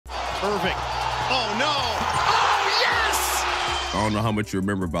Irving. Oh, no. Oh, yes! I don't know how much you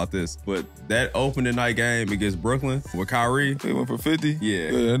remember about this, but that opening night game against Brooklyn with Kyrie. He went for 50? Yeah.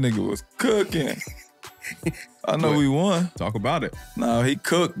 That nigga was cooking. I know we won. Talk about it. No, he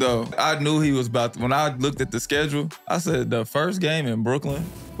cooked, though. I knew he was about to. When I looked at the schedule, I said, the first game in Brooklyn,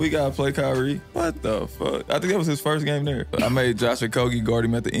 we got to play Kyrie. What the fuck? I think that was his first game there. I made Josh Okogie guard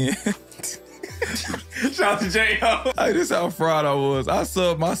him at the end. Shout out to J.O. Hey, this is how fraud I was. I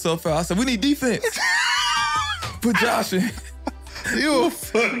subbed myself out. I said, we need defense. Put Josh in. You a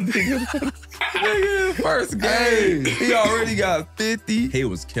fucking nigga. First game. He already got 50. He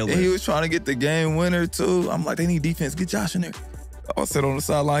was killing. And he was trying to get the game winner, too. I'm like, they need defense. Get Josh in there. I sat on the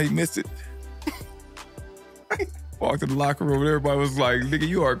sideline. He missed it. Walked to the locker room and everybody was like, nigga,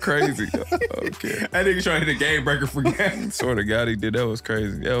 you are crazy. Okay. That nigga trying to hit a game breaker for game. Swear to God he did. That was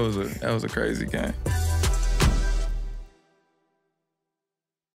crazy. That was a crazy game.